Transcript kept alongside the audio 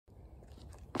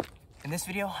In this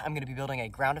video, I'm going to be building a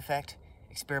ground effect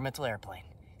experimental airplane.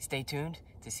 Stay tuned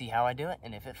to see how I do it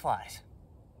and if it flies.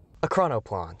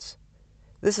 Ekranoplan.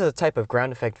 This is a type of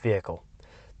ground effect vehicle.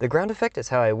 The ground effect is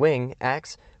how a wing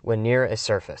acts when near a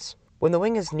surface. When the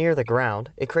wing is near the ground,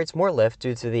 it creates more lift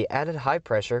due to the added high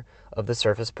pressure of the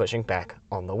surface pushing back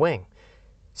on the wing.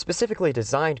 Specifically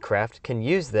designed craft can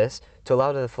use this to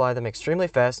allow them to fly them extremely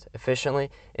fast, efficiently,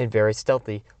 and very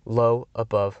stealthy, low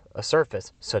above a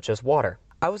surface, such as water.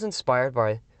 I was inspired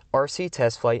by RC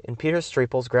Test Flight and Peter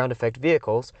Streeple's ground effect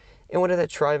vehicles and wanted to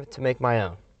try to make my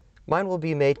own. Mine will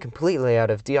be made completely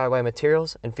out of DIY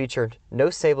materials and featured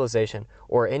no stabilization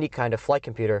or any kind of flight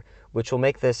computer, which will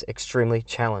make this extremely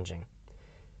challenging.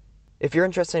 If you're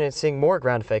interested in seeing more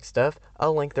ground effect stuff,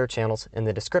 I'll link their channels in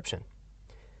the description.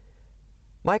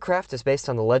 My craft is based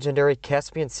on the legendary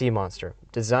Caspian Sea Monster.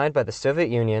 Designed by the Soviet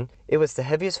Union, it was the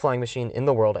heaviest flying machine in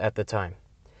the world at the time.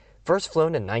 First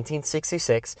flown in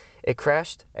 1966, it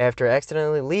crashed after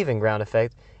accidentally leaving ground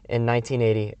effect in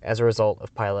 1980 as a result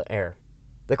of pilot error.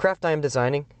 The craft I am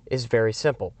designing is very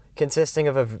simple, consisting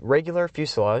of a regular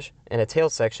fuselage and a tail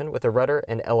section with a rudder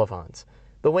and elevons.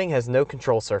 The wing has no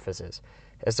control surfaces,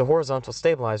 as the horizontal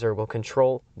stabilizer will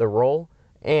control the roll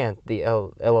and the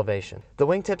elevation. The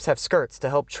wingtips have skirts to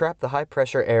help trap the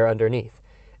high-pressure air underneath.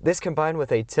 This, combined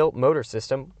with a tilt motor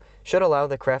system, should allow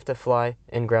the craft to fly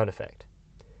in ground effect.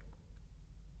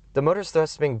 The motor's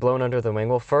thrust being blown under the wing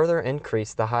will further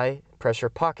increase the high-pressure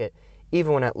pocket,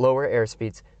 even when at lower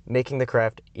airspeeds, making the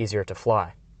craft easier to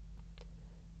fly.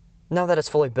 Now that it's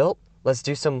fully built, let's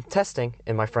do some testing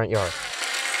in my front yard.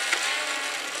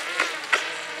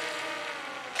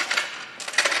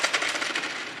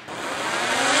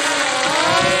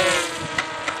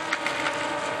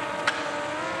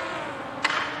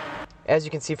 As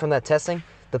you can see from that testing,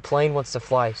 the plane wants to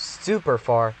fly super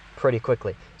far pretty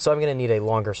quickly, so I'm going to need a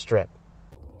longer strip.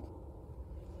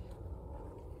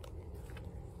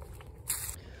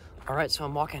 Alright, so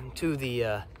I'm walking to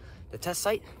the test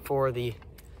site for the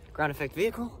ground effect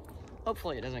vehicle.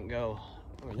 Hopefully it doesn't go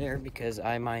over there because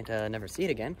I might never see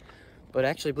it again. But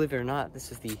actually, believe it or not,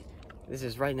 this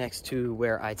is right next to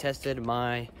where I tested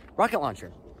my rocket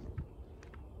launcher.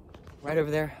 Right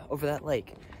over there, over that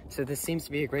lake. So this seems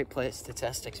to be a great place to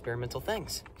test experimental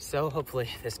things. So hopefully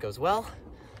this goes well.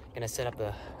 Gonna set up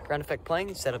the ground effect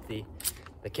plane, set up the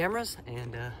cameras,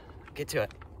 and get to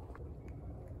it.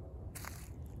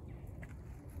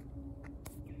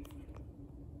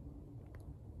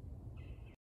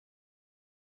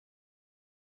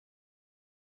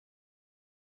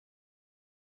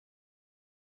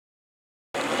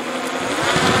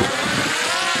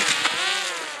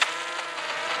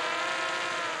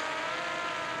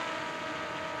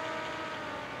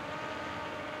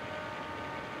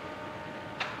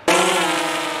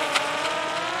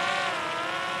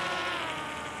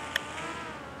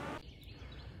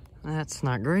 That's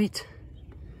not great,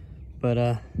 but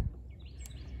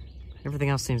everything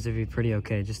else seems to be pretty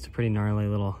okay. Just a pretty gnarly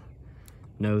little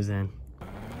nose in.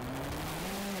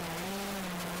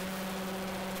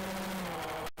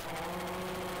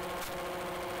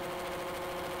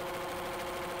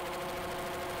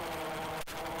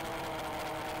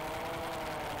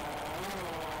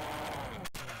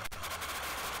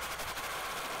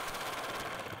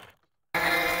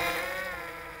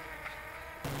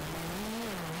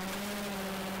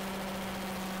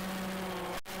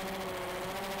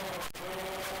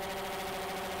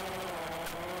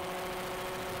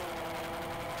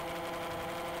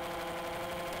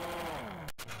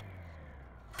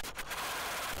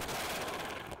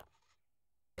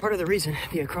 Part of the reason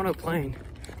the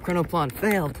Ekranoplan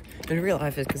failed in real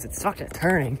life is because it sucked at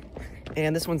turning,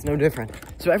 and this one's no different.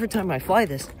 So every time I fly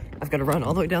this, I've got to run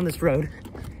all the way down this road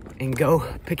and go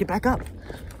pick it back up.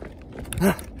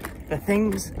 The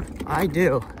things I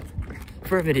do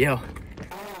for a video.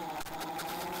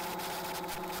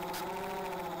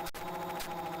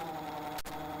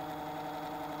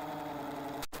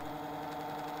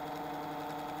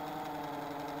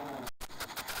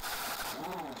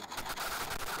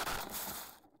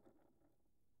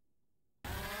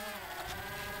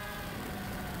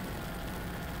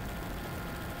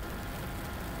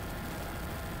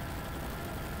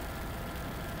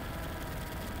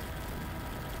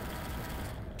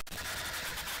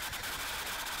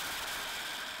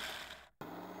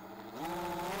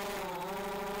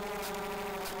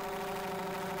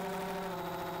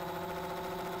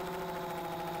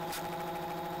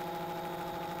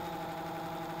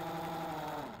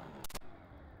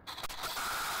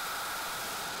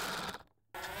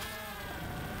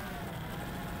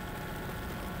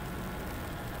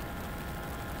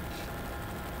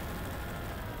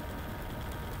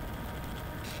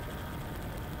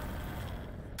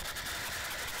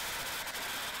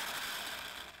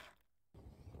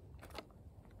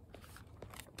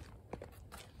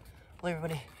 Well,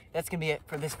 everybody, that's going to be it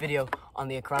for this video on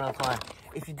the Ekranoplan.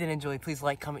 If you did enjoy, please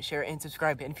like, comment, share, and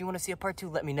subscribe. And if you want to see a part 2,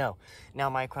 let me know. Now,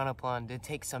 my Ekranoplan did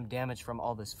take some damage from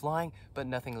all this flying, but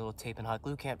nothing a little tape and hot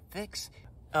glue can't fix.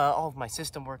 All of my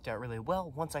system worked out really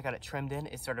well. Once I got it trimmed in,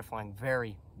 it started flying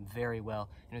very, very well,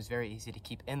 and it was very easy to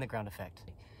keep in the ground effect.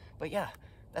 But yeah,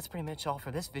 that's pretty much all for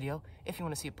this video. If you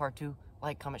want to see a part 2,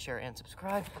 like, comment, share, and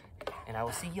subscribe. And I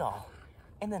will see y'all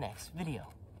in the next video.